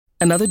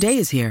Another day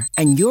is here,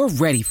 and you're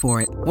ready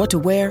for it. What to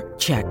wear?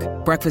 Check.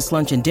 Breakfast,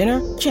 lunch, and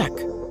dinner? Check.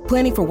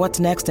 Planning for what's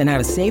next and how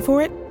to save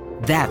for it?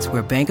 That's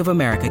where Bank of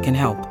America can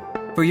help.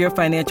 For your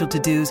financial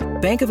to-dos,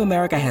 Bank of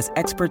America has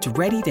experts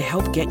ready to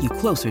help get you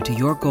closer to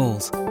your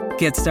goals.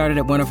 Get started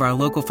at one of our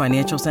local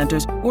financial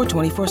centers or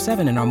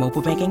 24/7 in our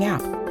mobile banking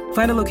app.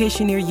 Find a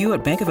location near you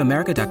at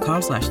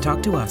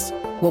bankofamerica.com/talktous.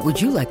 What would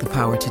you like the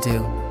power to do?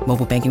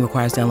 Mobile banking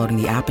requires downloading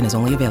the app and is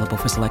only available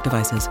for select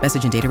devices.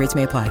 Message and data rates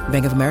may apply.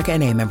 Bank of America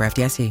N.A., member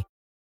FDIC.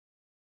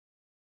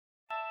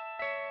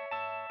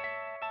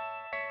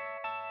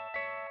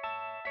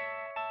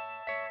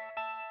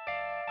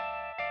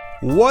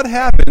 What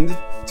happened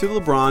to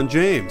LeBron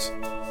James?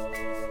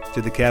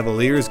 Did the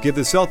Cavaliers give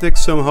the Celtics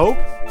some hope?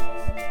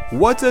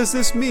 What does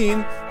this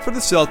mean for the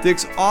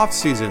Celtics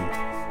offseason?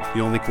 The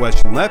only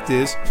question left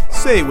is,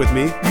 say it with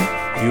me,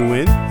 you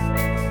win.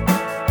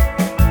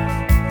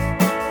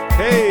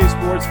 Hey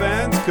sports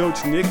fans,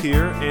 Coach Nick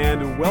here,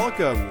 and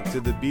welcome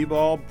to the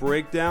B-Ball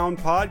Breakdown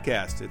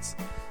Podcast. It's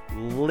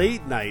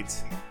late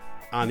night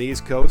on the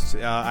East Coast.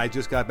 I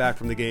just got back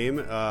from the game,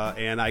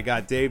 and I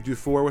got Dave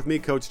Dufour with me,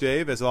 Coach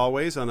Dave, as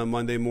always, on a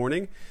Monday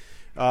morning.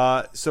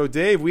 So,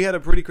 Dave, we had a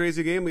pretty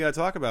crazy game we got to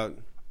talk about.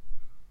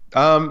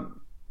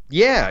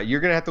 Yeah, you're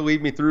going to have to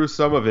lead me through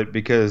some of it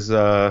because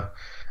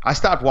I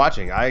stopped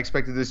watching. I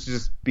expected this to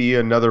just be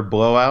another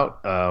blowout.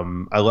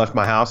 I left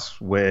my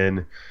house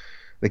when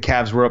the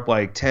Cavs were up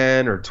like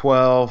 10 or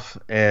 12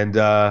 and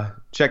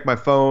checked my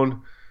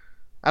phone,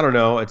 I don't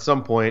know, at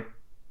some point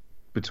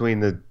between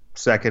the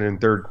second and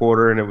third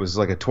quarter, and it was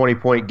like a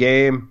 20-point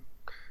game.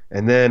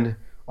 And then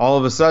all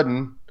of a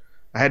sudden,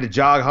 I had to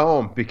jog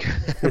home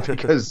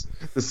because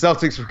the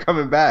Celtics were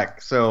coming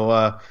back.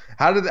 So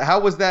how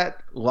was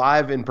that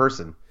live in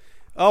person?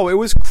 Oh, it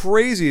was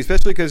crazy,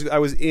 especially because I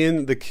was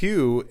in the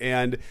queue.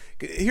 And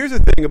here's the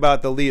thing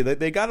about the lead.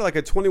 They got like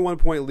a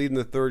 21-point lead in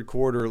the third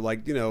quarter,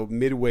 like,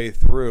 midway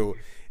through.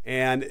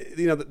 And,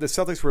 the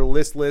Celtics were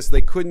listless.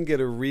 They couldn't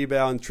get a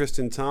rebound.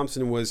 Tristan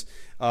Thompson was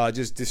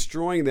just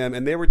destroying them,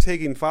 and they were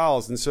taking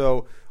fouls. And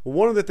so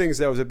one of the things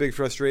that was a big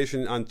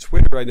frustration on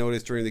Twitter I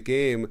noticed during the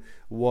game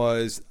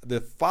was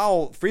the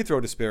foul free throw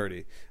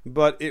disparity.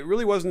 But it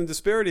really wasn't a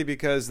disparity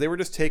because they were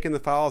just taking the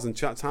fouls, and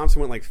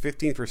Thompson went like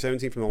 15 for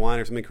 17 from the line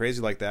or something crazy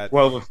like that.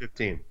 12 of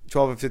 15.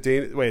 12 of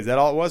 15. Wait, is that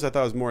all it was? I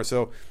thought it was more.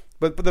 So,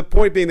 But the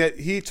point being that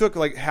he took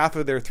like half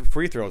of their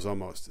free throws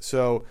almost.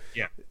 So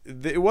yeah,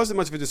 it wasn't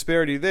much of a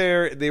disparity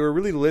there. They were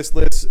really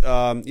listless.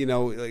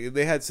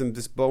 They had some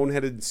just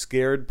boneheaded,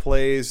 scared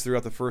plays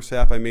throughout the first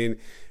half. I mean,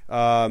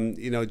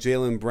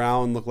 Jaylen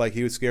Brown looked like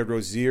he was scared.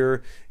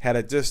 Rozier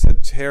had just a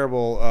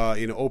terrible,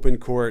 open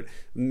court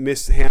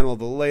mishandled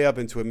the layup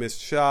into a missed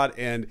shot,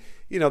 and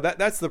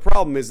that's the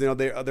problem is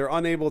they're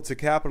unable to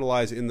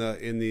capitalize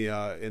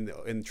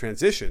in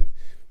transition.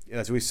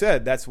 As we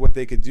said, that's what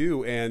they could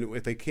do, and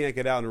if they can't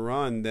get out and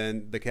run,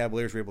 then the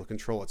Cavaliers were able to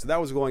control it. So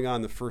that was going on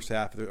in the first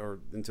half or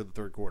into the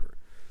third quarter.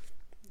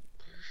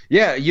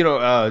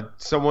 Yeah,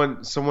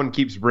 someone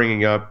keeps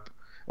bringing up,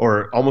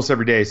 or almost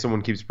every day,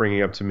 someone keeps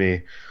bringing up to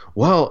me,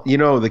 well,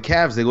 the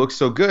Cavs, they look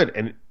so good.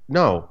 And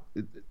no,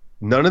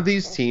 none of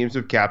these teams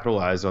have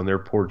capitalized on their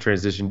poor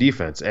transition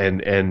defense.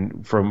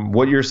 And from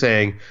what you're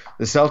saying,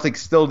 the Celtics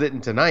still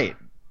didn't tonight.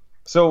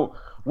 So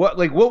what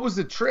was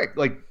the trick?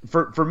 Like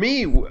for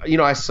me,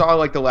 I saw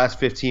like the last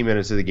 15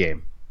 minutes of the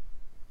game,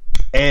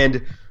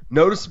 and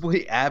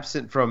noticeably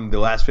absent from the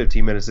last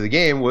 15 minutes of the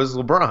game was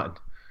LeBron.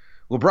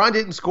 LeBron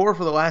didn't score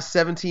for the last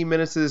 17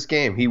 minutes of this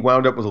game. He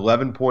wound up with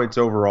 11 points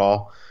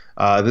overall.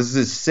 This is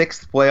his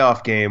sixth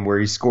playoff game where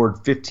he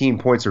scored 15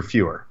 points or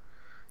fewer.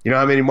 You know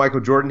how many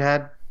Michael Jordan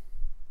had?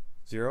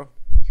 Zero.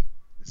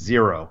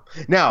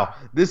 Now,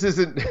 this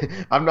isn't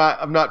 – I'm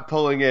not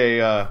pulling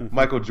a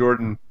Michael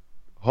Jordan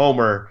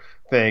homer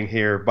thing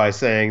here by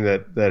saying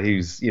that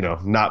he's,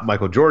 not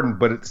Michael Jordan,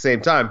 but at the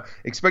same time,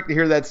 expect to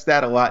hear that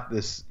stat a lot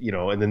this,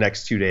 in the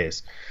next 2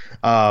 days.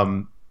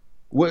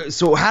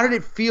 So how did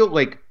it feel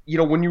like,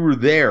 when you were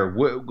there?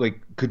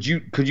 Could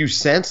you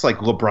sense like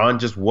LeBron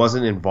just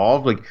wasn't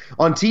involved? Like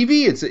on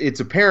TV, it's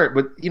apparent,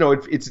 but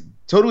it's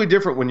totally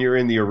different when you're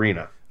in the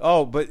arena.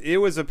 Oh, but it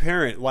was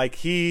apparent. I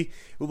feel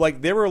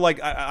like there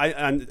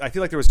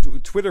was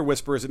Twitter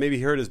whispers that maybe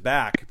he hurt his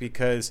back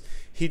because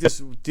he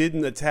just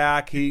didn't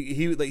attack.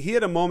 He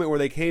had a moment where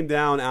they came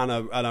down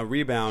on a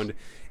rebound,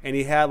 and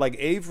he had like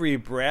Avery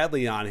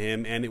Bradley on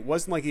him, and it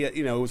wasn't like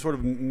it was sort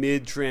of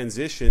mid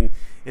transition,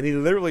 and he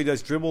literally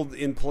just dribbled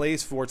in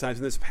place 4 times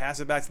and just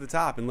passed it back to the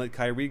top and let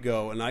Kyrie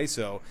go an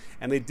ISO,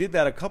 and they did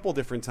that a couple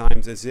different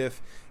times as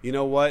if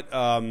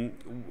LeBron's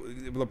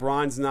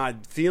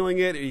not feeling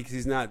it,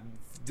 he's not.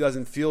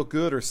 Doesn't feel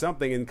good or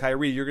something, and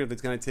Kyrie, you're going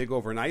to take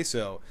over an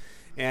ISO.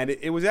 And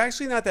it was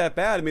actually not that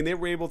bad. I mean, they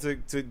were able to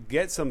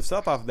get some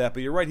stuff off of that,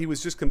 but you're right, he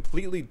was just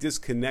completely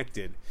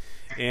disconnected.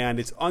 And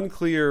it's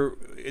unclear.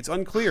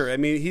 I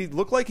mean, he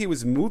looked like he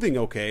was moving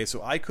okay,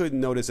 so I couldn't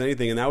notice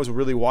anything, and I was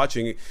really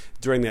watching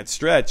during that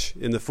stretch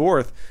in the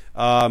fourth.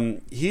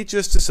 He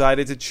just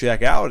decided to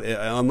check out.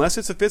 Unless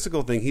it's a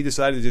physical thing, he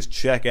decided to just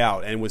check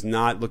out and was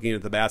not looking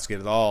at the basket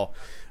at all.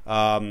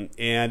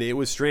 And it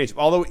was strange.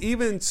 Although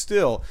even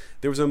still,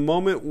 there was a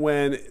moment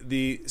when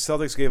the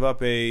Celtics gave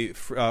up a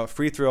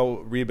free throw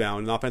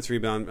rebound, an offensive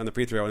rebound on the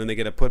free throw, and then they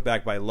get a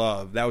putback by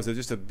Love. That was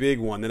just a big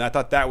one. And I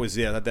thought that was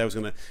it. I thought that was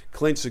going to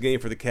clinch the game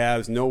for the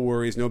Cavs. No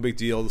worries, no big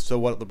deal. So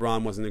what?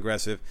 LeBron wasn't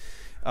aggressive.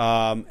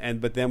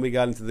 But then we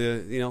got into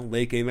the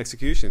late game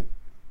execution.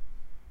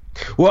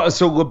 Well,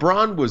 so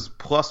LeBron was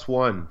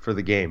 +1 for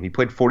the game. He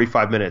played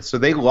 45 minutes. So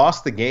they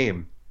lost the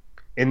game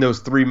in those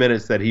 3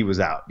 minutes that he was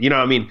out.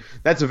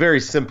 That's a very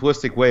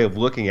simplistic way of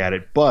looking at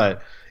it,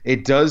 but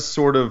it does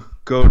sort of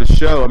go to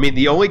show.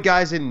 The only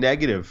guys in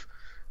negative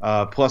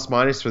plus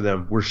minus for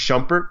them were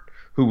Shumpert,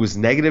 who was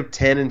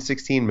 -10 in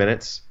 16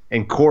 minutes,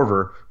 and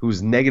Korver, who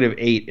was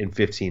 -8 in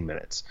 15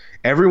 minutes.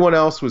 Everyone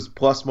else was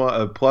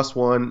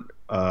 +1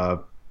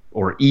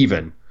 or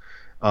even.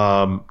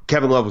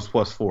 Kevin Love was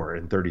 +4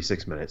 in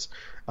 36 minutes.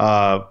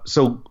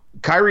 So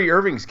Kyrie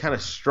Irving's kind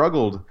of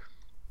struggled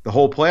the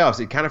whole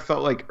playoffs. It kind of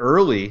felt like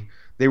early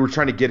they were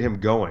trying to get him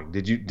going. What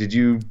did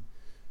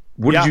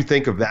you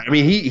think of that?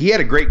 He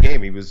had a great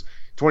game. He was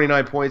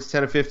 29 points,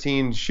 10 of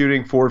 15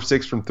 shooting, 4 of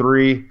 6 from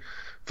 3,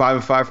 5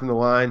 of 5 from the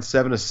line,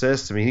 7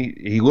 assists.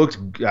 It looks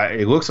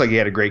like he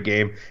had a great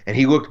game, and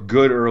he looked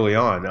good early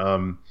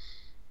on.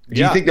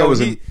 Do you think that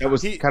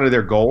was kind of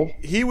their goal?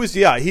 He was,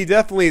 he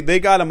definitely, they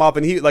got him up,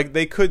 and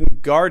they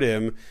couldn't guard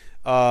him.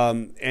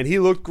 And he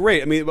looked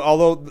great.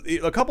 Although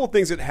a couple of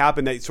things that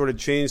happened that sort of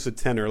changed the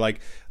tenor, like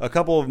a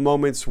couple of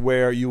moments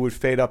where you would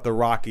fade up the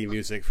Rocky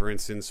music, for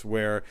instance,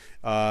 where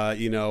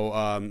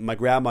my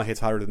grandma hits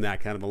harder than that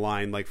kind of a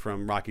line, like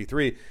from Rocky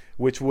 3,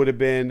 which would have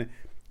been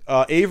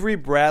Avery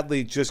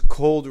Bradley just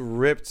cold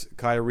ripped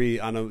Kyrie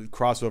on a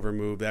crossover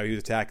move that he was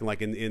attacking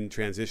like in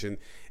transition.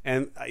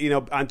 And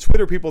on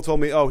Twitter, people told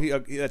me,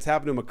 that's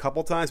happened to him a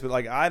couple times, but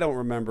I don't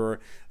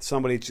remember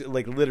somebody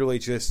literally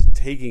just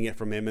taking it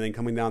from him and then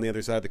coming down the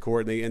other side of the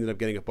court, and they ended up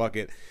getting a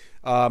bucket.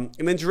 And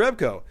then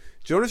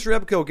Jonas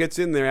Jerebko gets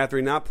in there after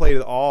he not played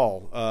at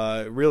all,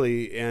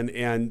 really,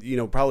 and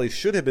probably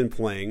should have been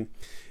playing,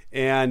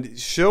 and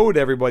showed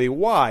everybody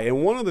why.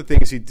 And one of the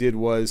things he did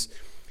was,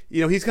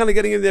 he's kind of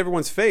getting into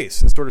everyone's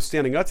face and sort of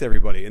standing up to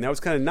everybody. And that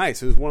was kind of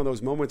nice. It was one of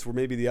those moments where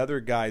maybe the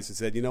other guys had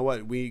said, you know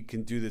what, we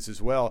can do this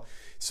as well.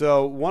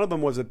 So one of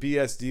them was a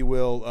BSD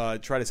will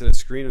try to set a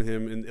screen on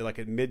him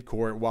at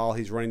midcourt while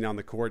he's running down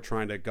the court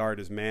trying to guard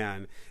his man.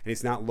 And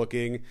he's not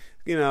looking,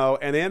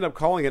 and they end up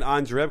calling it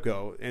on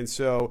Jerebko. And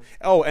so,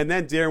 and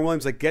then Deron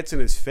Williams gets in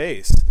his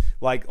face,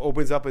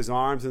 opens up his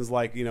arms and is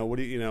like, what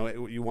do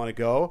you want to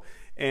go?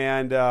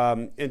 And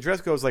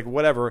Jerebko's like,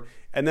 whatever.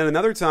 And then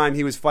another time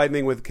he was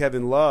fighting with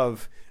Kevin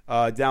Love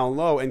down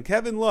low, and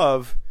Kevin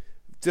Love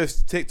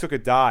just took a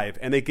dive,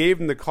 and they gave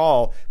him the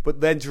call.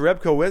 But then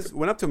Jerebko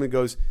went up to him and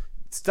goes,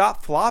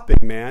 "Stop flopping,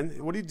 man!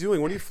 What are you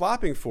doing? What are you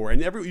flopping for?"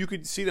 And you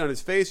could see it on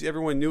his face.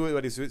 Everyone knew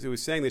what he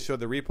was saying. They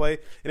showed the replay,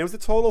 and it was a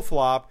total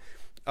flop.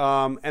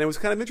 And it was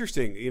kind of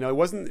interesting. It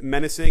wasn't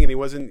menacing, and he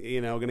wasn't,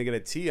 going to get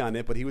a T on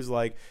it. But he was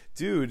like,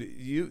 "Dude,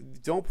 you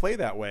don't play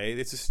that way.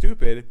 It's just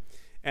stupid."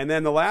 And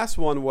then the last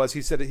one was,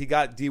 he said that he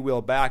got D.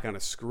 Will back on a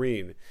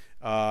screen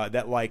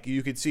that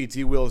you could see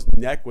D. Will's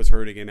neck was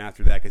hurting him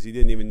after that because he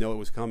didn't even know it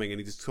was coming, and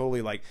he just totally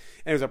and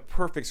it was a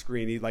perfect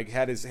screen. He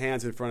had his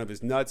hands in front of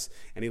his nuts,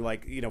 and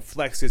he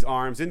flexed his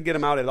arms, didn't get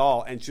him out at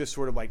all, and just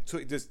sort of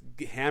just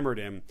hammered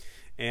him.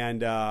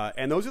 And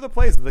those are the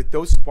plays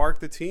those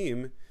sparked the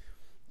team.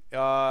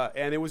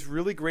 And it was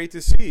really great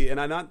to see. And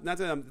not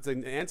that it's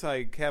an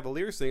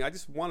anti-Cavaliers thing. I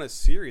just want a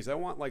series. I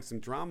want some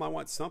drama. I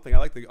want something. I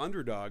like the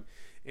underdog.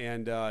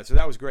 And so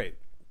that was great.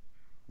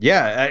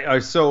 Yeah.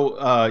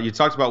 So you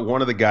talked about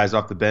one of the guys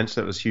off the bench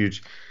that was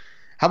huge.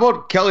 How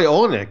about Kelly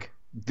Olynyk,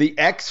 the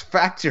X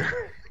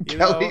factor?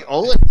 Kelly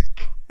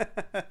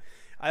Olynyk.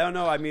 I don't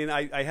know.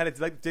 I had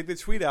to dig the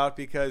tweet out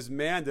because,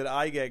 man, did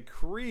I get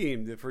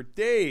creamed for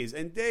days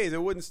and days.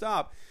 It wouldn't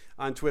stop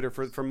on Twitter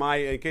for my,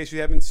 in case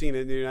you haven't seen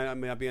it, I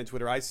may not be on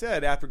Twitter. I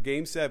said after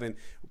Game 7,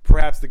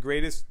 perhaps the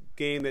greatest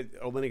game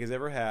that Olynyk has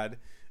ever had,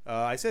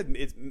 I said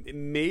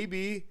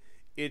maybe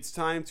it's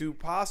time to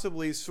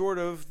possibly sort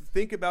of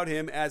think about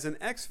him as an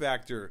X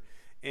factor.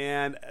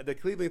 And the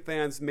Cleveland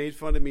fans made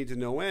fun of me to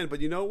no end.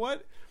 But you know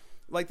what?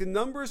 The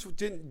numbers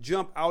didn't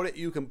jump out at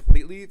you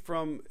completely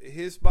from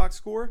his box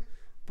score,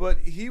 but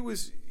he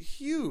was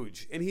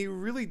huge, and he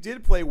really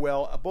did play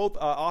well, both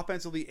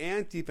offensively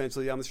and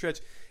defensively on the stretch.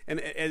 And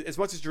as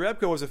much as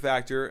Jerebko was a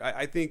factor,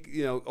 I think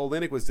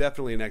Olynyk was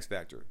definitely an X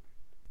factor.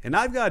 And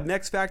I've got an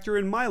X factor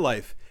in my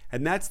life,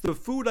 and that's the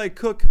food I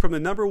cook from the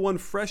 #1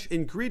 fresh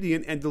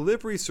ingredient and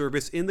delivery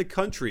service in the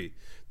country.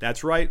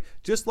 That's right,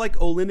 just like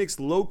Olynyk's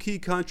low-key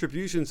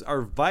contributions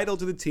are vital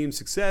to the team's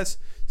success,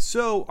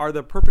 so are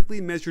the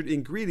perfectly measured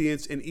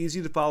ingredients and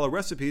easy-to-follow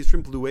recipes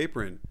from Blue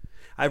Apron.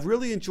 I've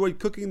really enjoyed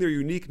cooking their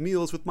unique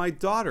meals with my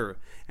daughter,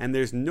 and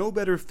there's no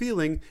better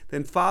feeling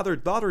than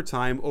father-daughter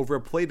time over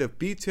a plate of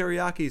beef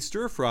teriyaki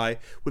stir-fry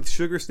with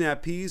sugar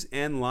snap peas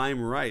and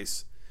lime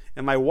rice.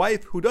 And my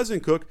wife, who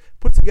doesn't cook,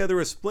 put together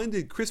a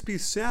splendid crispy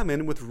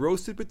salmon with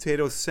roasted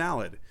potato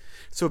salad.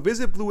 So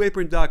visit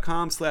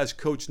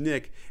blueapron.com/Coach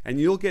Nick and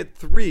you'll get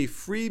 3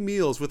 free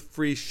meals with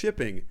free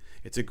shipping.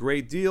 It's a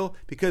great deal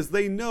because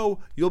they know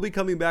you'll be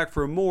coming back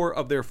for more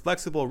of their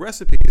flexible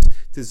recipes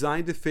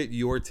designed to fit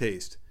your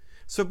taste.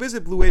 So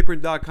visit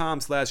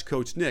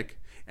blueapron.com/Coach Nick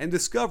and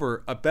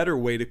discover a better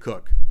way to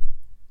cook.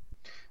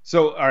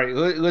 So, all right,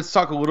 let's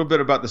talk a little bit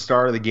about the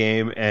star of the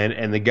game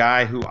and the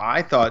guy who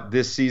I thought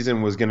this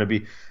season was going to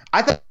be.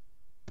 I thought,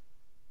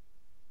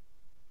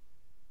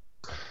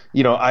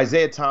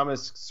 Isaiah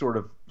Thomas sort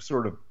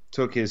of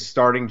took his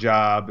starting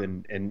job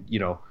and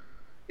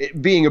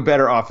being a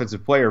better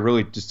offensive player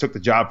really just took the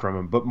job from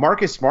him. But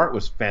Marcus Smart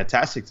was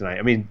fantastic tonight.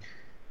 I mean,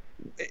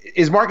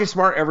 is Marcus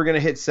Smart ever going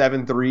to hit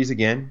 7 threes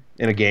again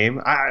in a game?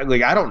 I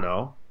don't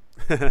know,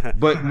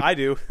 but I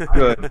do.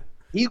 Good.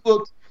 He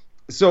looked.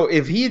 So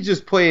if he had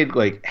just played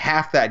like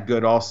half that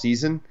good all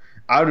season,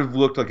 I would have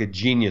looked like a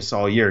genius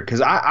all year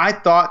because I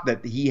thought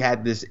that he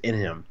had this in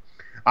him.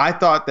 I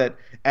thought that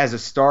as a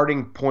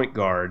starting point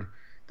guard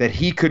that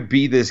he could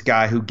be this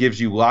guy who gives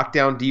you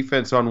lockdown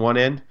defense on one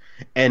end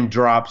and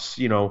drops,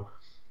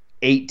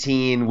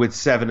 18 with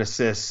 7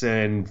 assists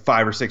and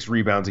 5 or 6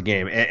 rebounds a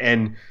game.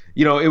 And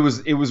it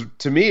was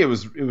to me, it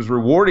was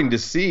rewarding to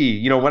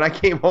see, when I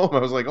came home, I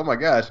was like, oh my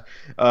gosh,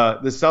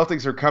 the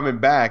Celtics are coming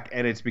back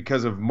and it's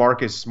because of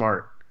Marcus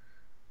Smart.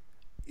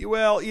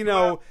 Well,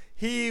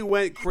 he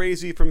went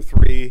crazy from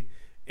 3.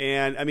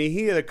 And, I mean,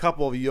 he had a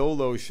couple of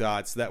YOLO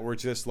shots that were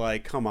just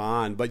like, come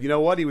on. But you know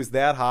what? He was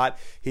that hot.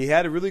 He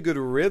had a really good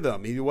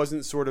rhythm. He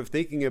wasn't sort of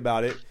thinking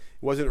about it.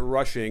 He wasn't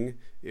rushing.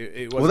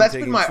 It wasn't that's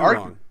taking been my too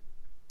argument. long.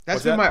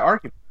 That's been my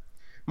argument.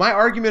 My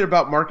argument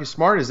about Marcus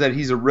Smart is that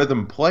he's a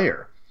rhythm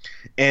player.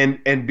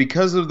 And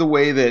because of the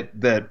way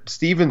that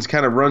Stevens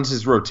kind of runs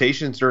his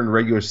rotations during the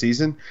regular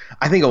season,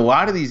 I think a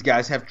lot of these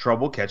guys have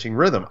trouble catching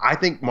rhythm. I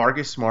think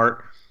Marcus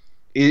Smart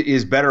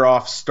is better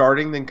off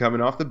starting than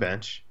coming off the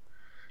bench.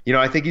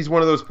 I think he's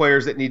one of those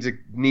players that needs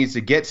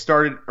to get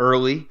started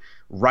early,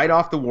 right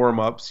off the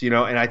warm-ups, and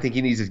I think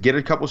he needs to get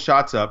a couple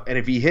shots up. And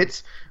if he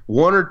hits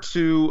 1 or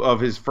 2 of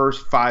his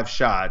first 5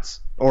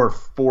 shots or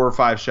 4 or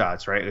 5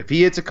 shots, right? If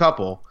he hits a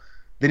couple,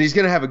 then he's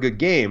going to have a good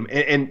game.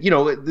 And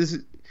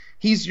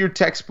he's your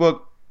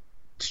textbook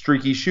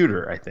streaky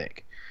shooter, I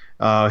think.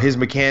 His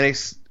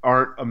mechanics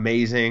aren't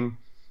amazing.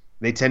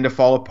 They tend to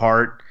fall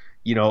apart.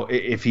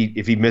 If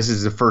he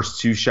misses the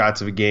first 2 shots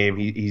of a game,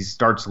 he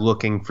starts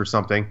looking for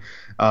something,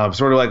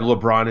 sort of like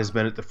LeBron has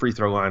been at the free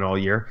throw line all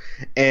year.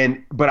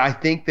 But I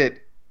think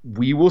that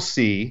we will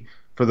see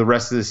for the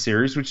rest of the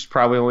series, which is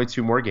probably only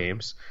 2 more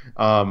games,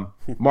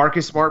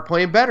 Marcus Smart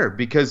playing better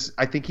because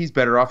I think he's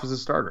better off as a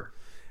starter.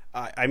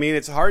 I mean,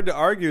 it's hard to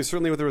argue,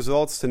 certainly with the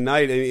results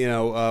tonight,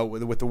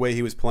 with the way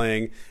he was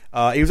playing.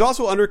 He was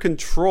also under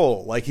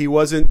control. Like, he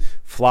wasn't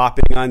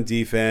flopping on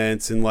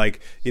defense and,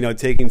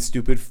 taking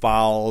stupid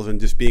fouls and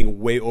just being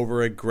way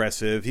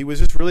over-aggressive. He was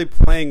just really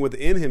playing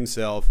within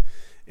himself.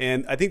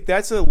 And I think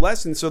that's a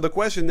lesson. So the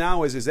question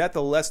now is that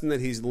the lesson that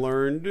he's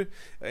learned?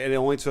 And it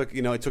only took,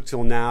 it took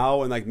till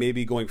now, and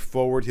maybe going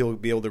forward he'll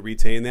be able to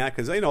retain that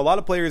because a lot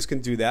of players can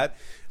do that.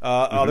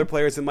 Other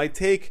players, it might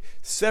take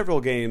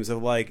several games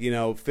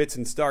of fits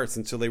and starts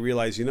until they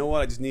realize,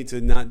 I just need to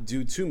not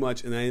do too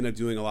much, and I end up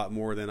doing a lot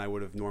more than I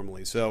would have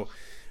normally. So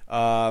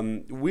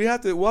we'll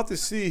have to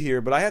see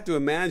here, but I have to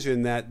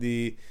imagine that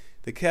the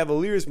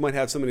Cavaliers might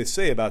have something to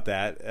say about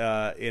that,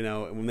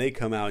 when they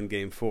come out in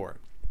Game 4.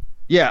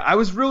 Yeah, I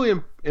was really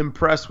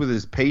impressed with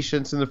his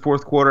patience in the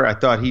fourth quarter. I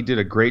thought he did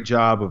a great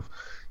job of,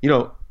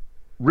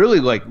 really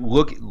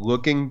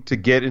looking to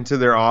get into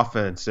their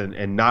offense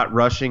and not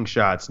rushing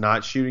shots,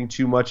 not shooting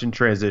too much in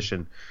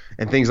transition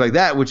and things like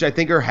that, which I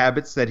think are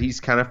habits that he's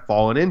kind of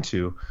fallen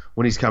into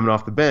when he's coming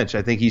off the bench.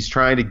 I think he's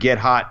trying to get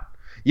hot,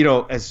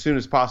 as soon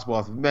as possible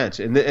off the bench.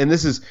 And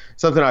this is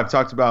something I've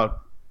talked about,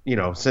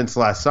 since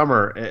last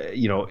summer,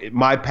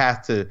 my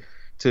path to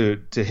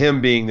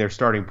him being their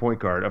starting point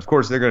guard. Of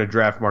course, they're going to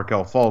draft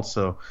Markelle Fultz,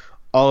 so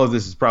all of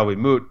this is probably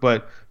moot.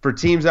 But for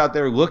teams out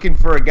there looking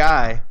for a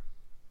guy,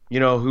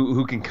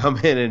 who can come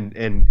in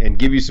and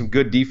give you some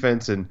good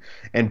defense and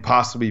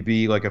possibly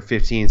be like a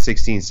 15,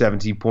 16,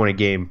 17 point a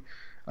game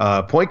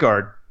point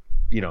guard,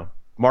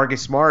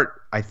 Marcus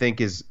Smart, I think,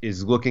 is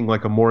looking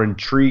like a more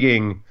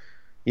intriguing,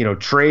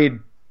 trade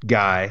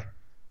guy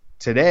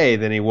today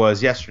than he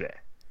was yesterday.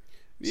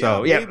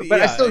 So maybe,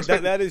 but I still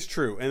expect that is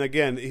true. And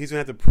again, he's gonna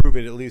have to prove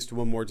it at least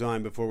one more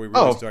time before we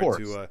really start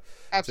to.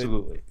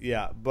 Absolutely.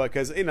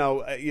 Because I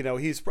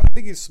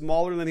think he's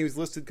smaller than he was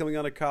listed coming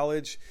out of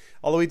college.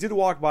 Although he did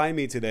walk by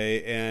me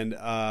today, and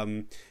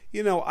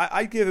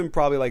I'd give him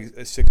probably like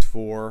a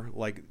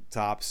 6'4",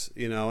 tops.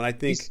 And I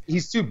think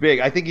he's too big.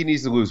 I think he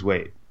needs to lose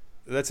weight.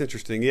 That's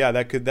interesting. Yeah,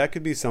 that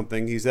could be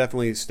something. He's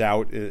definitely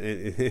stout,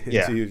 to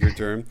use your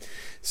term.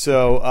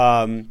 So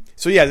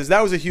that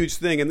was a huge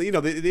thing. And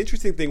the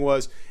interesting thing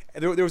was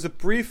there was a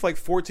brief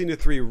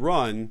 14-3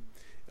 run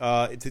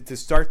to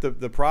start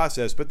the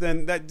process. But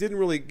then that didn't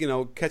really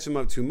catch them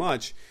up too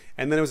much.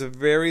 And then it was a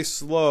very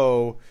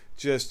slow,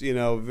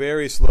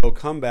 very slow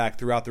comeback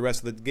throughout the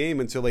rest of the game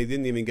until they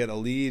didn't even get a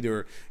lead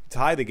or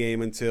tie the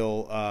game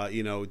until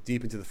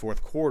deep into the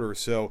fourth quarter.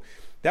 So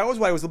that was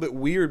why it was a little bit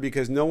weird,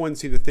 because no one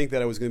seemed to think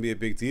that it was going to be a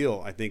big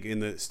deal, I think,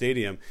 in the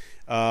stadium.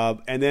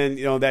 And then,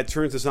 that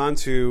turns us on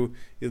to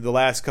the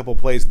last couple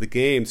plays of the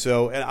game.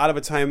 So out of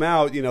a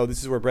timeout,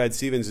 this is where Brad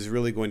Stevens is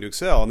really going to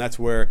excel, and that's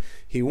where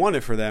he won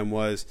it for them.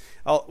 Was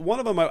one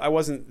of them I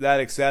wasn't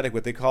that ecstatic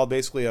with. They called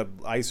basically a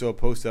ISO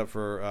post up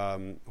for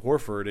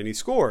Horford, and he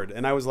scored.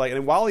 And I was like,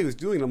 and while he was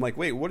doing it, I'm like,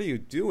 wait, what are you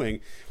doing?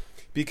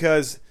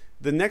 Because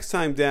the next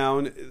time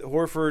down,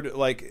 Horford,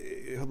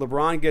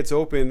 LeBron gets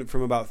open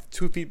from about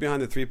 2 feet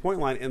behind the 3-point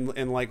line, and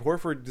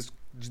Horford just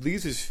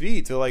leaves his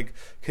feet to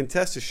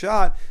contest a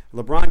shot.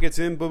 LeBron gets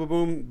in, boom, boom,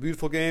 boom,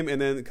 beautiful game,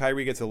 and then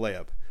Kyrie gets a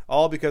layup.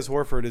 All because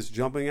Horford is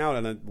jumping out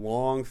on a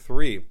long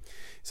three.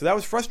 So that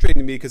was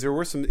frustrating to me, because there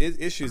were some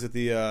issues that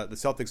the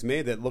Celtics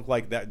made that looked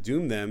like that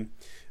doomed them.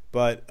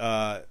 But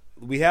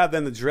we have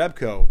then the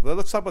Jerebko.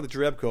 Let's talk about the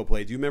Jerebko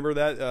play. Do you remember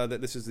that?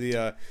 That this is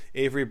the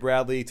Avery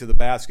Bradley to the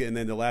basket, and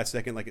then the last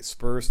second, like it's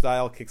Spurs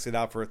style, kicks it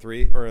out for a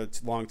three or a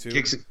long two.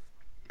 Kicks it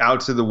out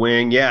to the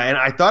wing, yeah. And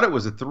I thought it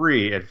was a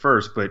three at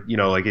first, but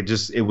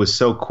it was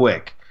so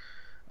quick.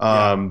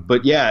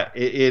 But yeah,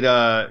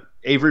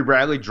 Avery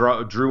Bradley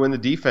drew in the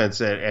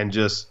defense and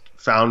just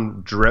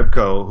found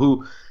Jerebko,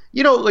 who,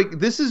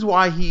 this is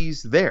why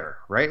he's there,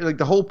 right? Like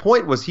the whole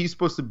point was he's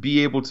supposed to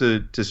be able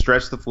to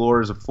stretch the floor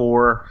as a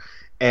four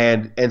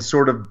and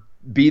sort of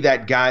be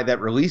that guy,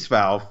 that release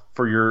valve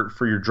for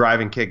your drive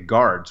and kick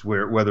guards,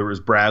 whether it was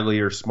Bradley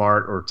or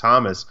Smart or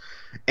Thomas.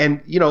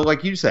 And,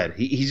 like you said,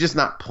 he's just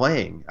not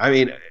playing. I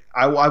mean,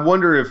 I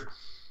wonder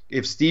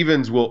if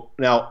Stevens will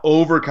now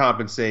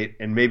overcompensate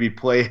and maybe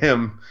play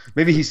him.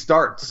 Maybe he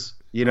starts,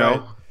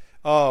 Right.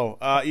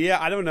 Yeah,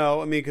 I don't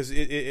know. I mean, because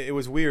it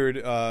was weird.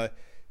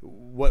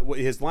 What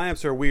his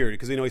lineups are weird,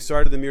 because he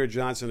started Amir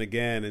Johnson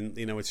again, and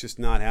it's just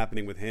not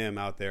happening with him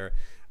out there.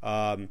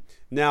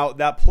 Now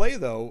that play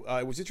though,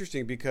 it was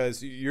interesting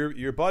because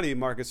your buddy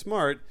Marcus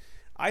Smart,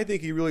 I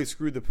think he really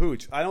screwed the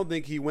pooch. I don't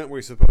think he went where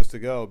he's supposed to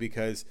go,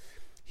 because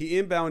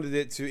he inbounded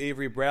it to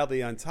Avery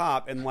Bradley on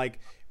top and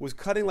was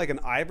cutting like an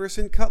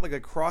Iverson cut,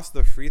 across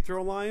the free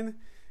throw line.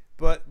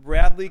 But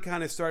Bradley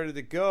kind of started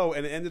to go,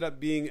 and it ended up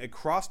being a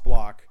cross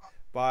block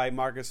by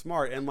Marcus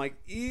Smart, and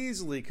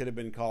easily could have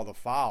been called a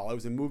foul. It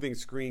was a moving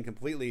screen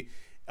completely.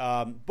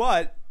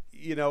 But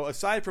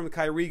aside from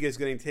Kyrie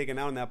getting taken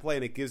out in that play,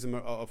 and it gives him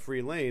a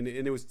free lane,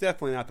 and it was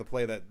definitely not the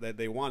play that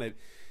they wanted.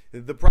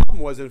 The problem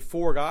was that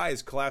 4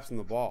 guys collapsing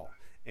the ball,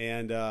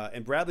 and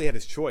Bradley had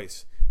his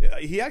choice.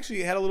 He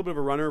actually had a little bit of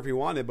a runner if he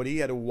wanted, but he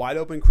had a wide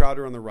open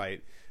Crowder on the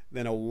right,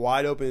 then a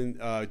wide open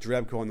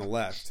Jerebko on the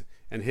left,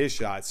 and his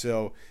shot.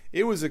 So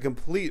it was a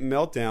complete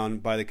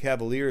meltdown by the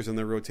Cavaliers on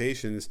their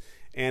rotations,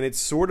 and it's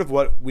sort of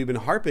what we've been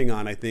harping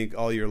on, I think,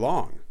 all year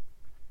long.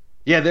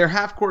 Yeah, their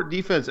half-court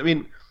defense, I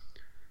mean,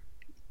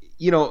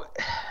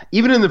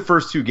 even in the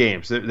first 2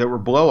 games that were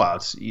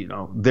blowouts,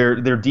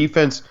 their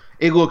defense,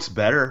 it looks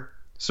better,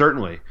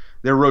 certainly.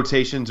 Their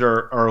rotations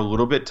are a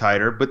little bit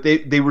tighter, but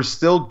they were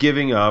still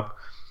giving up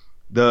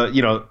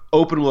the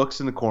open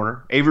looks in the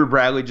corner. Avery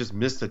Bradley just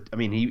missed it. I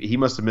mean, he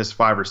must have missed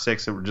 5 or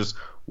 6 that were just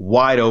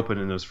wide open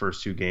in those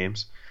first 2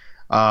 games.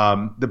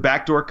 The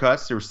backdoor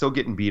cuts, they were still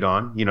getting beat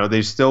on.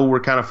 They still were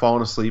kind of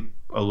falling asleep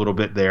a little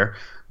bit there,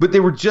 but they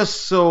were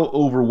just so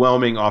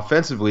overwhelming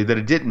offensively that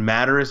it didn't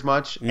matter as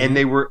much. Mm-hmm. And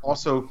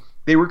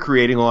they were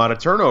creating a lot of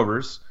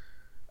turnovers,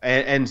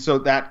 and so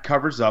that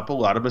covers up a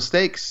lot of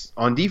mistakes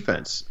on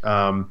defense.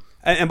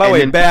 And by the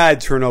way,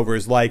 bad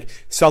turnovers,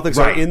 Celtics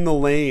are in the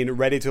lane,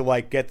 ready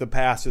to get the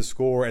pass to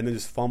score, and then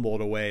just fumble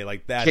it away,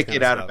 that. Kick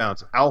it out of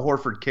bounds. Al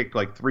Horford kicked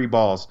 3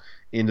 balls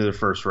into the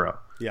first row.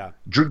 Yeah,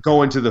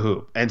 go into the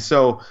hoop, and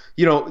so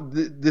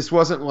this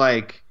wasn't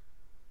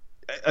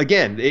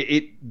again.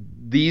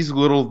 These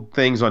little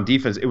things on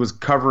defense, it was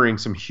covering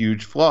some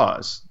huge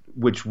flaws,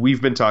 which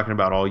we've been talking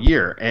about all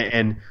year.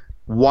 And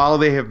while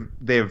they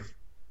have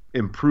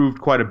improved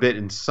quite a bit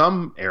in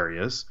some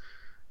areas,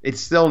 it's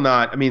still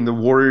not. I mean, the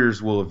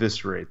Warriors will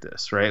eviscerate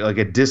this, right?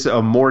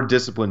 A more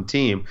disciplined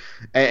team,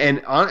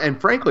 and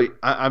frankly,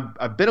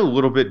 I've been a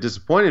little bit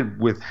disappointed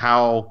with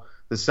how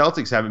the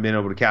Celtics haven't been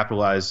able to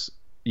capitalize,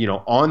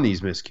 on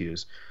these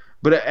miscues.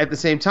 But at the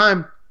same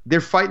time, they're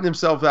fighting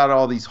themselves out of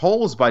all these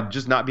holes by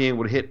just not being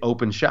able to hit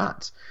open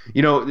shots.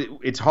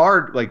 It's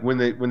hard. When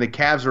the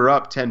Cavs are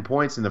up 10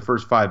 points in the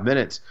first 5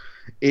 minutes,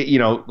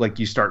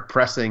 you start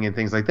pressing and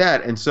things like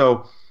that. And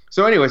so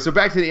anyway,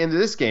 back to the end of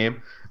this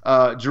game.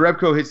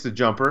 Jerebko hits the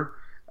jumper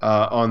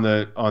on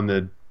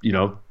the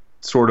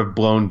sort of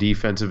blown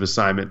defensive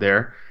assignment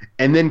there,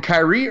 and then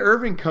Kyrie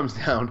Irving comes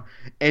down,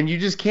 and you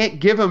just can't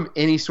give him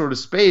any sort of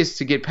space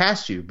to get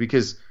past you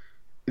because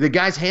the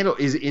guy's handle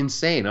is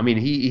insane. I mean,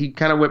 he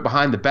kind of went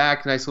behind the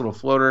back, nice little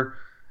floater.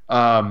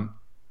 I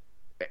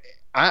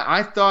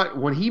thought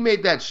when he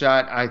made that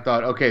shot, I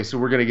thought, okay, so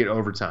we're going to get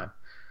overtime,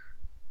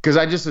 because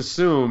I just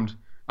assumed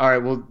All right.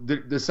 Well, the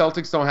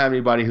Celtics don't have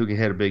anybody who can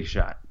hit a big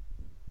shot.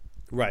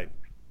 Right.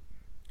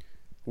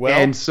 Well,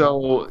 and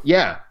so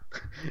yeah,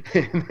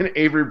 and then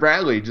Avery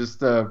Bradley just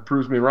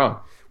proves me wrong.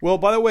 Well,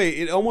 by the way,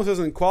 it almost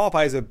doesn't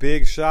qualify as a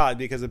big shot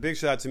because a big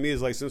shot to me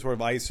is like some sort of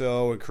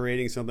ISO and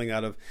creating something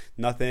out of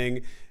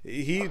nothing.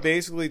 He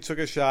basically took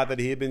a shot that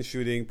he had been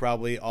shooting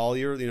probably all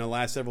year,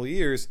 last several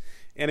years,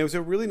 and it was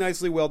a really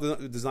nicely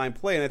well-designed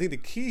play. And I think the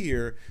key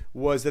here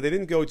was that they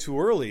didn't go too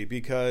early,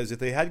 because if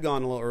they had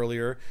gone a little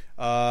earlier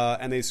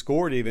and they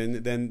scored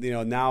even, then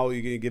now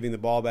you're giving the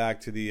ball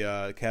back to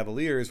the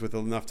Cavaliers with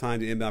enough time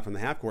to inbound from the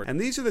half court. And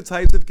these are the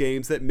types of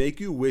games that make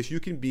you wish you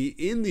can be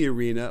in the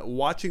arena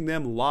watching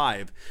them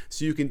live,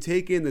 so you can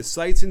take in the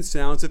sights and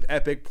sounds of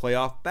epic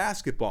playoff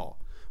basketball.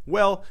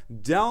 Well,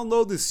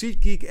 download the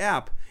SeatGeek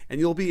app and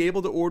you'll be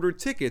able to order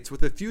tickets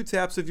with a few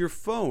taps of your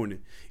phone.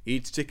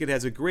 Each ticket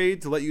has a grade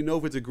to let you know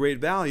if it's a great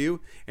value,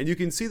 and you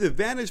can see the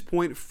vantage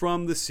point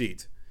from the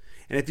seat.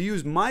 And if you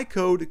use my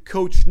code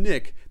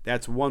CoachNick,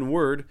 that's one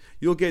word,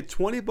 you'll get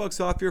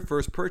 $20 off your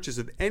first purchase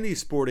of any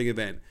sporting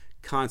event,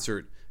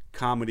 concert,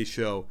 comedy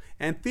show,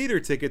 and theater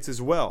tickets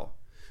as well.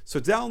 So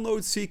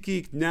download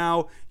SeatGeek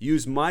now,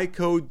 use my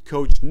code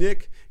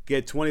CoachNick,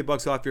 get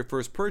 $20 off your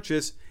first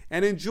purchase,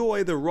 and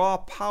enjoy the raw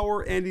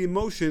power and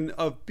emotion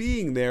of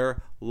being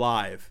there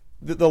live.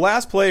 The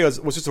last play was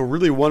just a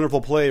really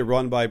wonderful play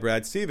run by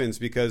Brad Stevens,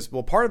 because,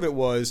 well, part of it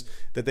was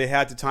that they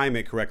had to time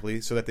it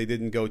correctly so that they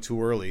didn't go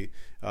too early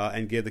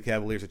and give the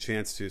Cavaliers a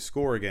chance to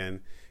score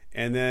again.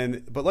 And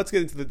then, but let's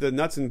get into the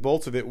nuts and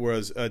bolts of it.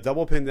 Was a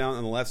double pin down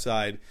on the left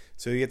side.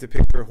 So you get to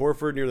picture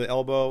Horford near the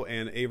elbow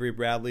and Avery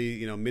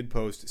Bradley,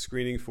 mid-post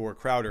screening for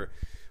Crowder.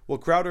 Well,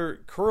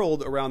 Crowder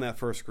curled around that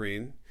first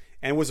screen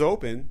and was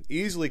open,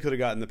 easily could have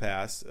gotten the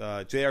pass.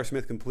 J.R.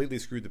 Smith completely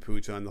screwed the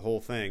pooch on the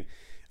whole thing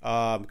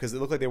because it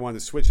looked like they wanted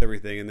to switch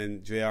everything, and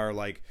then J.R.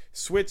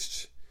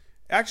 switched.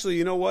 Actually,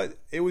 you know what?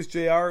 It was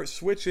J.R.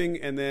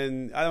 switching, and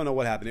then I don't know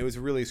what happened. It was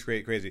really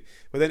crazy.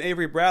 But then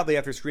Avery Bradley,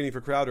 after screening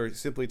for Crowder,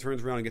 simply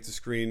turns around and gets a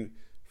screen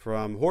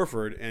from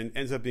Horford and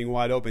ends up being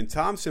wide open.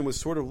 Thompson was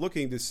sort of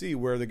looking to see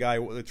where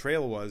the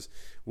trail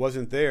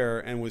wasn't there,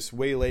 and was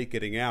way late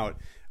getting out.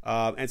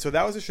 And so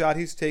that was a shot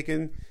he's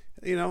taken,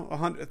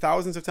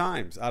 thousands of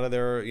times out of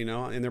their,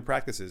 in their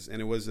practices.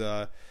 And it was,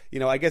 I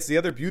guess the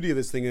other beauty of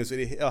this thing is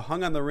it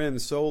hung on the rim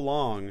so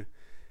long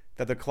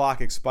that the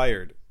clock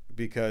expired,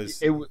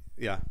 because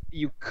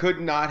you could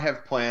not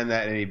have planned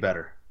that any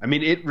better. I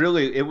mean,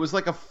 it was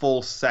like a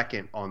full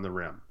second on the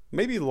rim.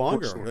 Maybe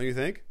longer, don't you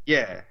think?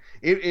 Yeah,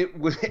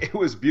 it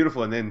was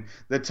beautiful. And then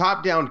the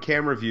top-down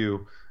camera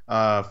view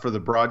for the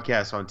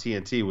broadcast on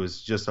TNT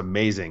was just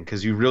amazing,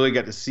 because you really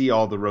got to see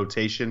all the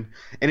rotation,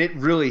 and it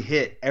really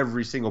hit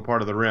every single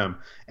part of the rim.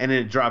 And then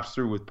it drops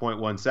through with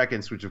 0.1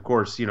 seconds, which of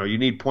course, you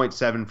need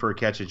 0.7 for a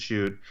catch and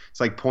shoot. It's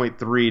like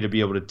 0.3 to be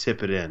able to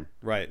tip it in.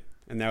 Right,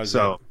 and that was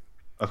so. It.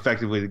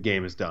 Effectively, the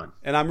game is done.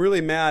 And I'm really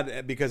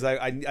mad because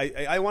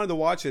I wanted to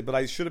watch it, but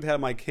I should have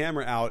had my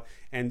camera out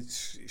and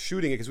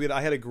shooting it, because I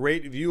had a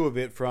great view of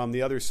it from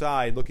the other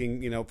side, looking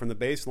from the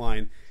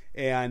baseline,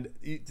 and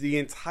the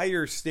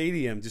entire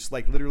stadium just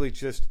literally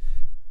just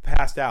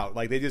passed out.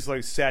 They just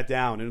sat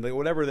down, and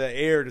whatever, the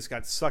air just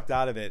got sucked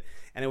out of it,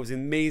 and it was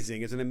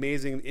amazing. It's an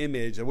amazing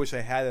image. I wish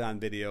I had it on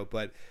video,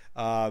 but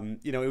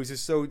it was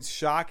just so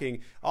shocking.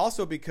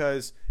 Also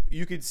because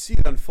you could see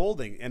it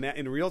unfolding, and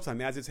in real time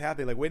as it's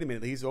happening. Wait a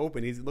minute, he's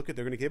open. They're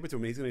going to give it to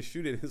him. He's going to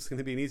shoot it. It's going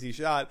to be an easy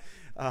shot.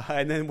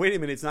 And then wait a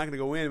minute, it's not going to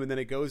go in, and then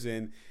it goes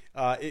in.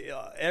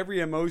 Every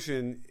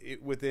emotion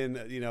within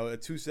a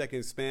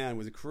 2-second span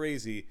was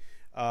crazy.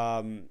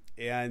 And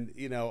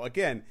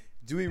again,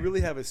 do we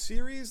really have a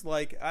series?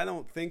 I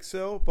don't think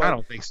so. But, I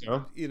don't think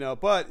so.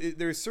 But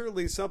there's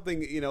certainly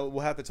something we'll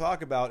have to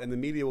talk about, and the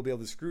media will be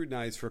able to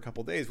scrutinize for a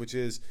couple of days, which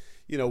is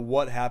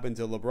what happened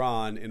to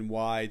LeBron, and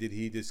why did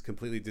he just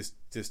completely just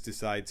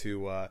decide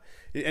to?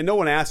 And no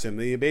one asked him.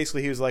 He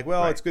was like,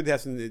 well, It's good to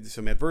have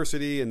some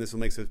adversity, and this will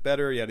make us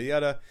better, yada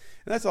yada,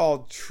 and that's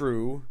all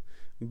true,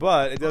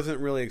 but it doesn't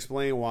really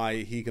explain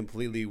why he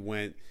completely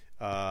went,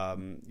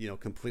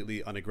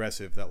 completely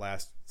unaggressive that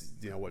last,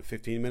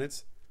 15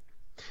 minutes.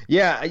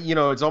 Yeah,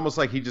 it's almost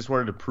like he just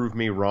wanted to prove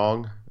me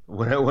wrong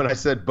when I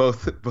said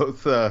both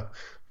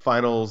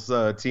finals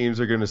teams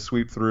are going to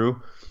sweep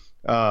through.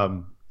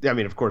 I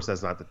mean, of course,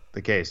 that's not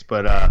the case,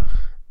 but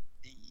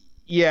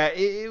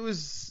it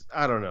was,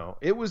 I don't know.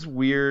 It was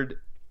weird.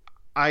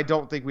 I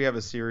don't think we have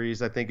a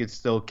series. I think it's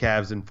still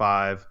Cavs in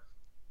 5.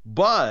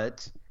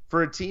 But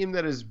for a team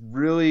that has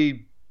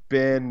really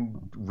been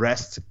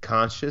rest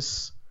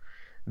conscious,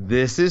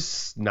 this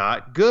is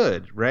not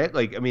good, right?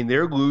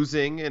 They're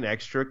losing an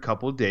extra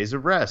couple of days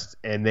of rest,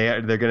 and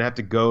they're going to have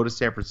to go to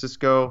San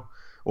Francisco.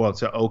 Well,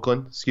 to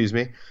Oakland, excuse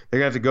me. They're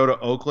going to have to go to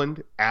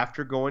Oakland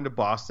after going to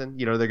Boston.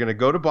 They're going to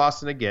go to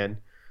Boston again.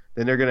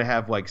 Then they're going to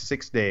have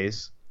 6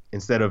 days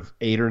instead of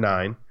 8 or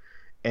 9.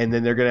 And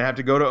then they're going to have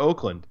to go to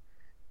Oakland.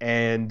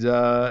 And,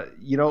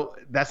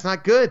 that's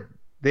not good.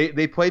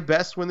 They play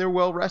best when they're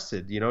well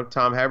rested.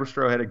 Tom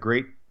Haberstroh had a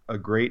great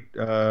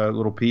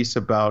little piece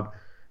about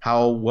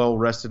how well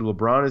rested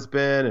LeBron has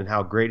been and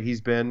how great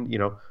he's been,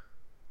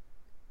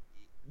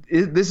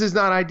 this is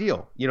not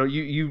ideal.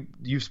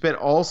 You've spent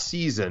all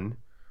season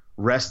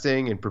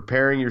resting and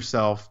preparing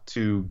yourself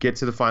to get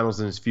to the finals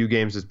in as few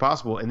games as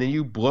possible, and then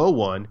you blow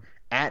one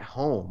at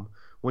home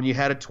when you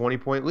had a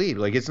 20-point lead.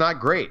 Like, it's not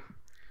great.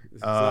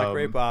 It's not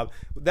great, Bob.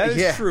 That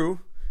is true.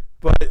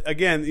 But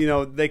again,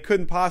 they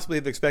couldn't possibly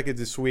have expected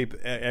to sweep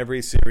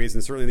every series,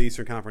 and certainly the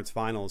Eastern Conference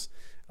Finals.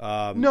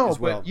 No,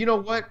 but you know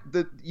what?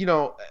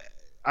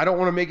 I don't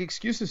want to make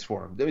excuses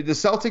for them. The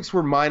Celtics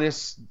were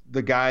minus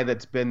the guy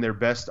that's been their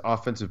best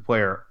offensive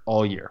player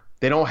all year.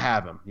 They don't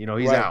have him.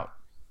 He's out.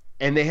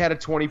 And they had a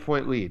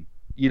 20-point lead.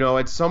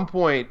 At some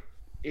point,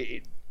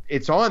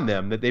 it's on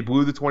them that they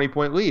blew the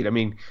 20-point lead. I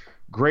mean,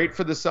 great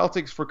for the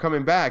Celtics for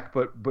coming back,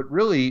 but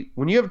really,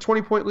 when you have a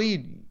 20-point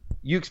lead,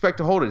 you expect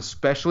to hold it,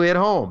 especially at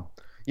home.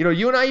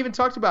 You and I even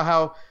talked about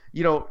how,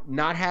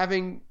 not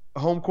having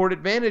home court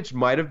advantage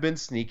might have been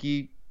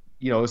sneaky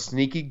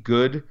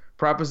good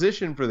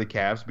proposition for the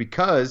Cavs,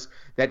 because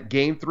that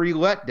Game 3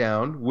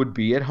 letdown would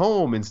be at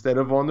home instead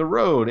of on the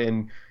road,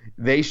 and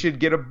they should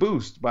get a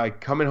boost by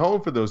coming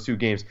home for those 2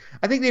 games.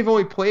 I think they've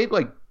only played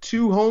like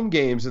 2 home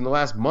games in the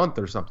last month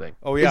or something.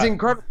 Oh, yeah. It's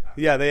incredible.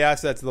 Yeah, they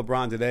asked that to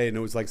LeBron today, and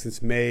it was like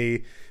since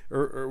May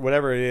or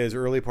whatever it is,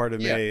 early part of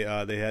May,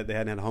 they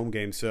hadn't had a home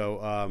game.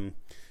 So,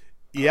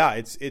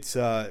 it's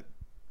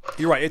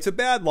you're right. It's a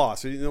bad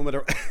loss, no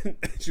matter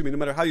no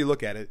matter how you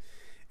look at it.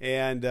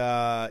 And,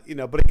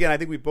 but again, I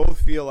think we both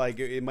feel like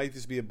it might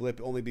just be a blip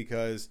only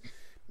because,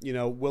 the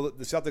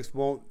Celtics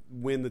won't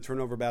win the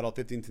turnover battle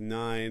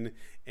 15-9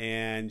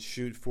 and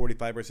shoot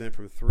 45%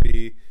 from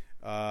 3,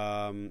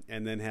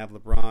 and then have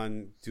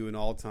LeBron do an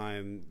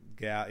all-time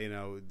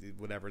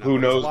whatever. Who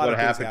knows what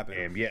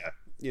happened?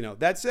 Yeah.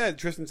 That said,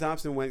 Tristan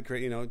Thompson went,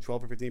 12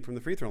 or 15 from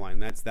the free throw line.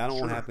 That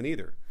won't happen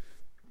either.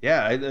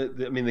 Yeah.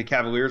 I mean, the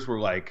Cavaliers were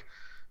like,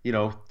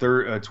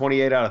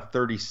 28 out of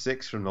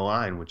 36 from the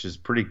line, which is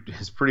pretty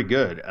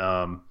good.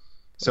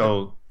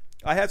 So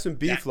I had some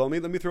beef. Let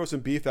me throw some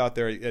beef out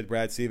there at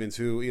Brad Stevens,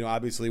 who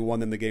obviously won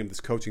them the game with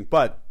his coaching.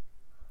 But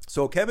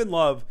so Kevin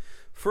Love,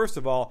 first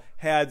of all,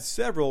 had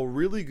several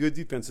really good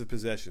defensive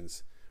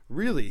possessions.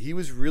 Really, he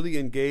was really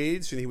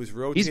engaged and he was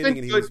rotating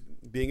and he was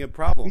being a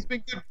problem. He's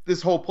been good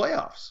this whole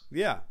playoffs.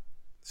 Yeah.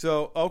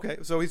 So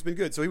he's been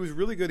good. So he was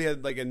really good. He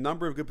had like a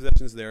number of good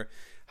possessions there.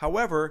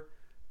 However,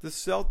 the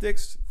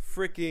Celtics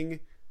freaking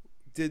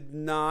did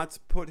not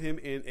put him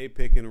in a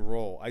pick and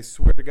roll. I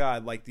swear to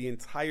God, like the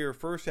entire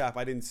first half,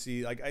 I didn't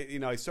see,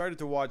 I started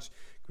to watch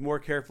more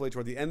carefully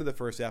toward the end of the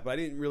first half, but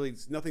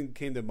nothing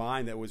came to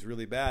mind that was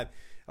really bad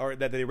or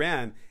that they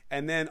ran.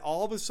 And then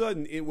all of a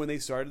sudden, when they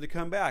started to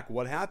come back,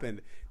 what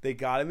happened? They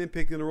got him in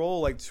pick and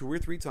roll like 2 or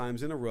 3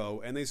 times in a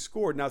row, and they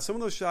scored. Now, some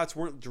of those shots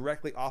weren't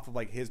directly off of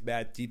like his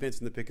bad defense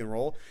in the pick and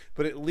roll,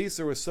 but at least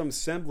there was some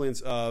semblance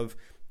of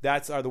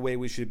that's the way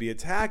we should be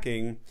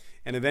attacking.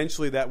 And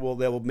eventually that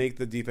will make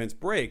the defense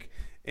break.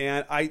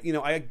 And I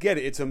get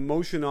it. It's a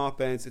motion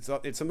offense. It's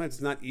sometimes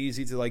it's not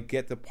easy to like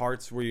get the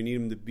parts where you need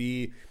them to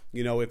be,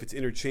 if it's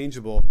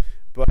interchangeable.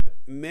 But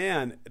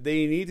man,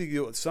 they need to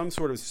do some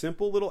sort of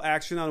simple little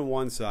action on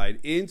one side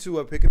into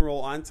a pick and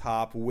roll on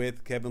top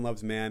with Kevin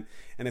Love's man.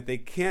 And if they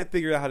can't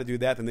figure out how to do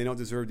that, then they don't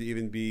deserve to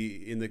even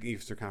be in the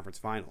Eastern Conference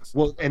Finals.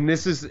 Well, and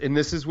this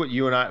is what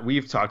you and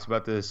we've talked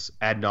about this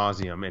ad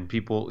nauseum. And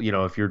people,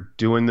 if you're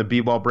doing the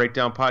B-Ball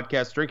Breakdown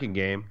podcast drinking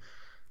game,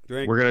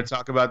 we're going to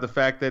talk about the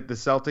fact that the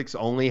Celtics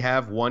only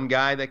have one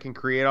guy that can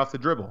create off the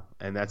dribble,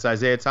 and that's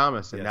Isaiah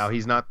Thomas, and now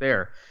he's not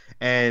there.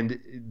 And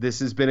this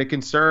has been a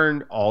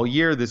concern all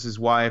year. This is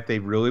why if they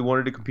really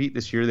wanted to compete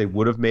this year, they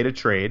would have made a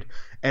trade.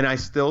 And I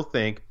still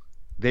think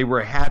they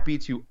were happy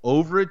to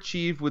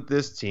overachieve with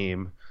this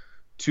team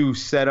to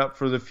set up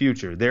for the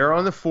future. They're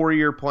on the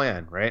 4-year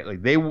plan, right?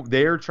 Like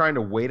they're trying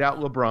to wait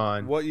out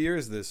LeBron. What year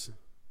is this?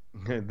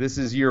 This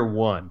is year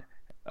 1.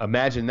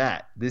 Imagine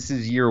that. This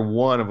is year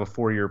 1 of a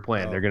 4-year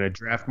plan. They're going to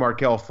draft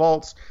Markelle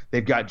Fultz.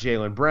 They've got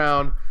Jaylen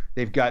Brown.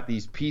 They've got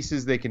these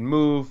pieces they can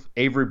move.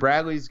 Avery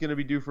Bradley's going to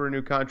be due for a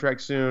new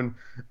contract soon.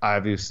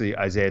 Obviously,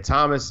 Isaiah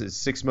Thomas is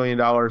 $6 million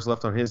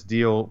left on his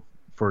deal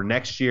for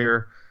next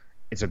year.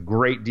 It's a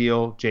great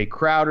deal. Jay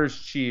Crowder's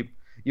cheap.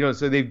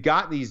 So they've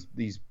got these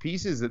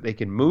pieces that they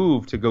can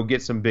move to go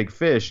get some big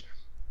fish.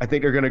 I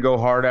think they're going to go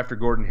hard after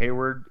Gordon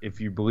Hayward, if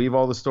you believe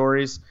all the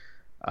stories.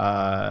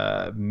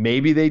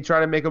 Maybe they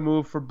try to make a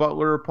move for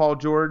Butler or Paul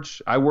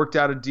George. I worked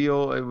out a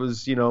deal. It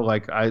was,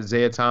 like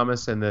Isaiah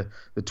Thomas and the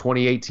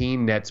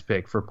 2018 Nets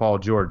pick for Paul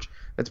George.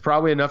 That's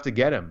probably enough to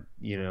get him,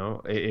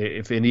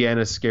 if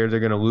Indiana's scared they're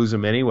going to lose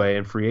him anyway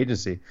in free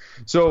agency.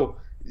 So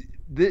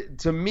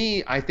to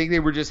me, I think they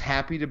were just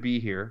happy to be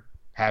here,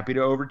 happy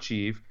to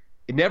overachieve.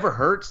 It never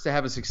hurts to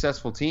have a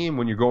successful team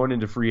when you're going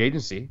into free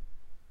agency.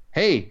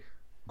 Hey,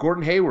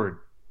 Gordon Hayward,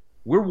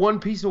 we're one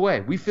piece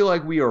away. We feel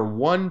like we are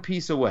one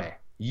piece away.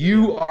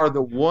 You are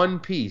the one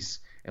piece,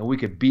 and we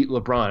could beat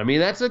LeBron. I mean,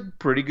 that's a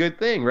pretty good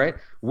thing, right?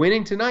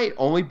 Winning tonight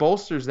only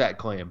bolsters that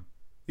claim.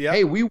 Yeah.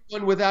 Hey, we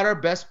won without our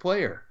best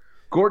player.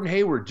 Gordon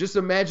Hayward, just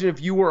imagine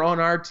if you were on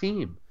our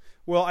team.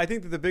 Well, I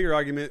think that the bigger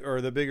argument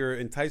or the bigger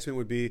enticement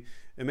would be,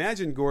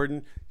 imagine,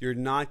 Gordon, you're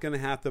not going to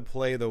have to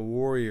play the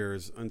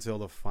Warriors until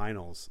the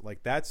finals.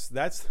 Like that's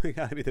got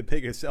to be the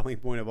biggest selling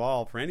point of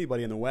all for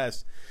anybody in the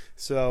West.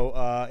 So,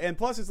 and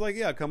plus it's like,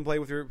 yeah, come play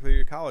with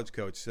your college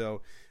coach.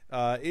 So,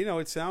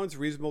 it sounds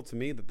reasonable to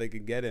me that they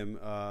could get him,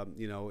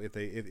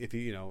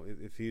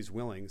 if he's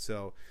willing.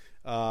 So,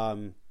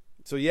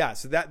 so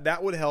that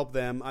would help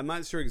them. I'm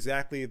not sure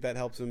exactly if that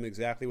helps them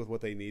exactly with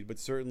what they need, but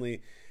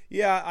certainly,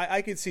 yeah,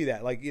 I could see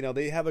that. Like,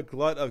 they have a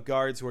glut of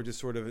guards who are just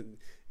sort of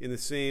in the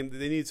same.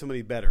 They need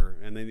somebody better,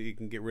 and then you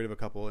can get rid of a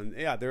couple. And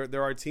yeah,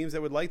 there are teams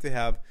that would like to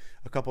have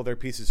a couple of their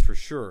pieces for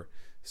sure.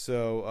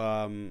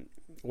 So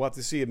we'll have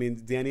to see. I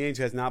mean, Danny Ainge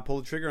has not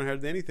pulled the trigger on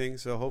hardly anything,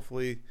 so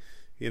hopefully,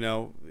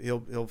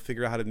 he'll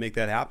figure out how to make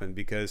that happen,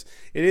 because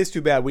it is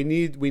too bad. We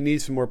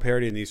need some more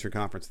parity in the Eastern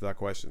Conference, without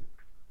question.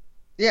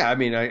 Yeah, I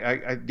mean,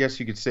 I guess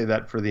you could say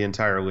that for the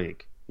entire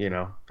league.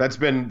 That's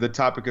been the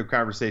topic of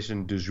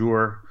conversation du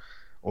jour,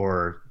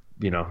 or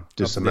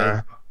du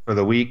semaine for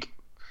the week.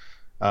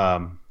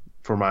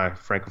 For my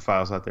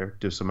Francophiles out there,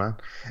 du semaine.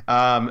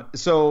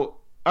 So,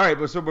 all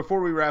right, so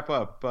before we wrap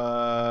up,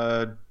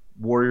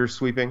 Warriors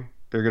sweeping.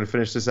 They're going to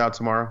finish this out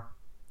tomorrow.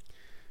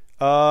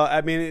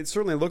 I mean, it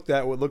certainly looks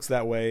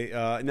that way.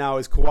 Now,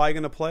 is Kawhi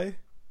going to play?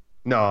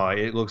 No,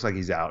 it looks like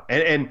he's out.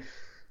 And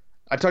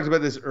I talked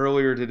about this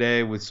earlier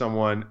today with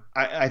someone.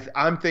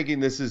 I'm thinking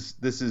this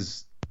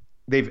is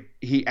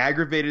he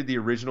aggravated the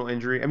original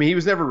injury. I mean, he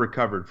was never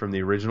recovered from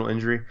the original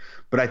injury,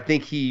 but I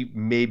think he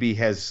maybe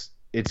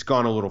it's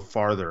gone a little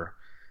farther.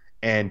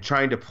 And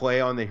trying to play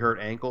on the hurt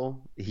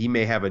ankle, he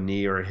may have a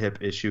knee or a hip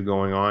issue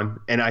going on,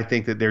 and I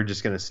think that they're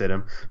just going to sit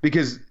him,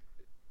 because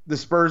the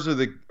Spurs are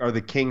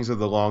the kings of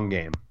the long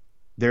game.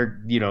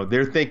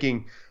 They're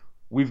thinking,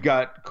 we've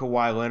got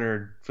Kawhi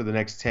Leonard for the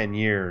next 10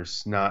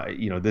 years. Not,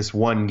 this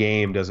one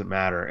game doesn't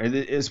matter, and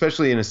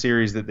especially in a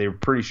series that they're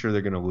pretty sure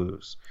they're going to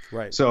lose.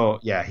 Right. So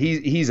yeah,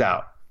 he's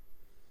out,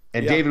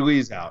 and David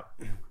Lee's out.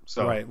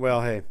 So. Right.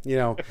 Well, hey,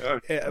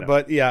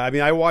 but yeah, I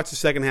mean, I watched the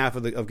second half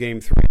of Game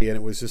 3, and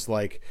it was just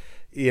like,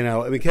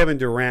 Kevin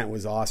Durant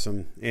was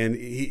awesome, and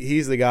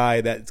he's the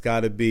guy that's got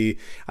to be.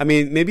 I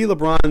mean, maybe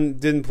LeBron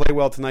didn't play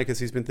well tonight because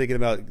he's been thinking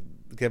about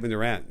Kevin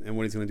Durant and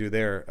what he's going to do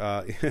there.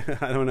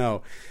 I don't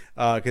know,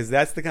 because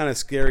that's the kind of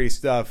scary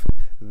stuff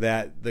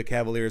that the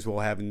Cavaliers will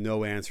have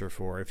no answer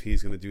for if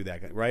he's going to do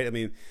that, right? I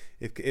mean,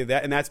 if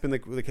that, and that's been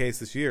the case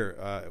this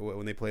year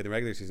when they played the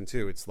regular season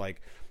too. It's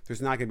like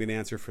there's not going to be an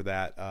answer for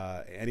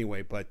that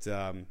anyway. But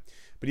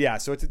yeah,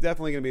 so it's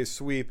definitely going to be a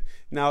sweep.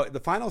 Now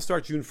the finals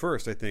start June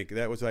 1st, I think.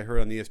 That was what I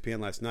heard on ESPN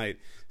last night.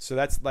 So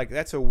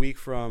that's a week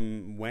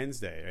from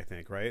Wednesday, I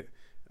think, right?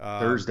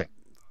 Thursday.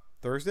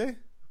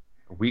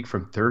 A week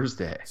from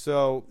Thursday.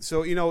 So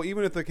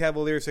even if the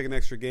Cavaliers take an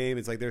extra game,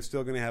 it's like they're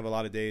still going to have a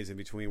lot of days in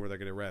between where they're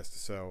going to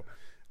rest. So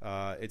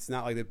it's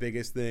not like the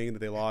biggest thing that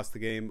they lost the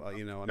game.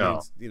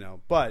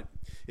 But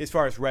as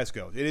far as rest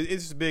goes, it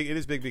is big. It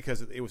is big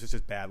because it was just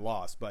a bad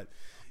loss. But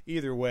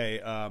either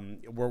way,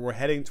 we're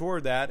heading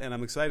toward that, and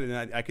I'm excited.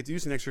 And I could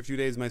use an extra few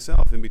days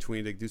myself in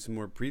between to do some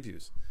more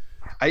previews.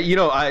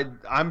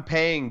 I'm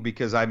paying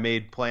because I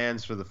made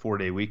plans for the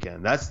 4-day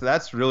weekend.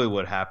 That's really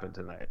what happened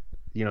tonight.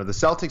 The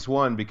Celtics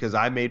won because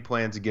I made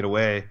plans to get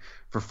away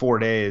for 4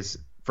 days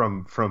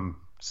from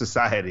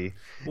society.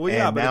 Well,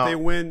 yeah, but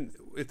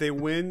if they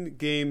win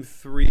Game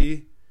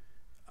 3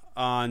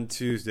 on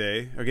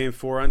Tuesday, or Game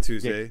 4 on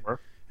Tuesday,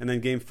 and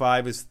then Game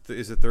 5 is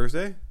it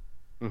Thursday?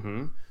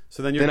 Mm-hmm.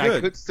 So then you're good. I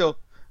could still,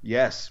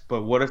 yes,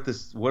 but what if the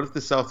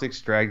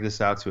Celtics drag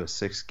this out to a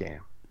 6th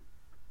game?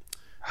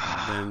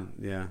 Then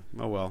yeah,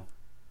 oh well.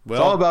 It's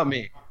all about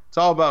me.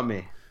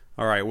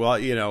 All right. Well,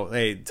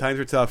 hey, times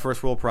are tough.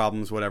 First world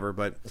problems, whatever.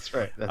 But that's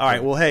right. All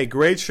right. Well, hey,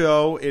 great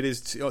show. It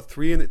is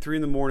 3 in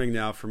the morning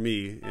now for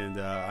me, and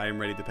I am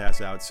ready to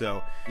pass out.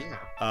 So,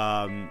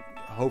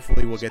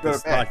 hopefully, we'll get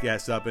this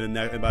podcast up in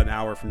about an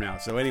hour from now.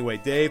 So, anyway,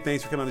 Dave,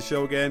 thanks for coming on the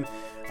show again.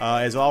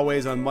 As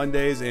always, on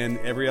Mondays and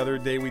every other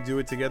day we do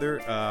it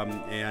together.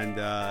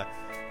 And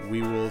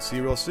we will see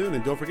you real soon.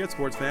 And don't forget,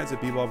 sports fans,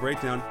 at B-Ball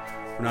Breakdown,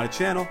 we're not a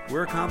channel.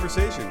 We're a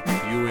conversation.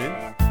 You in?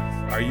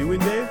 Are you in,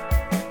 Dave?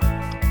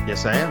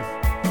 Yes, I am.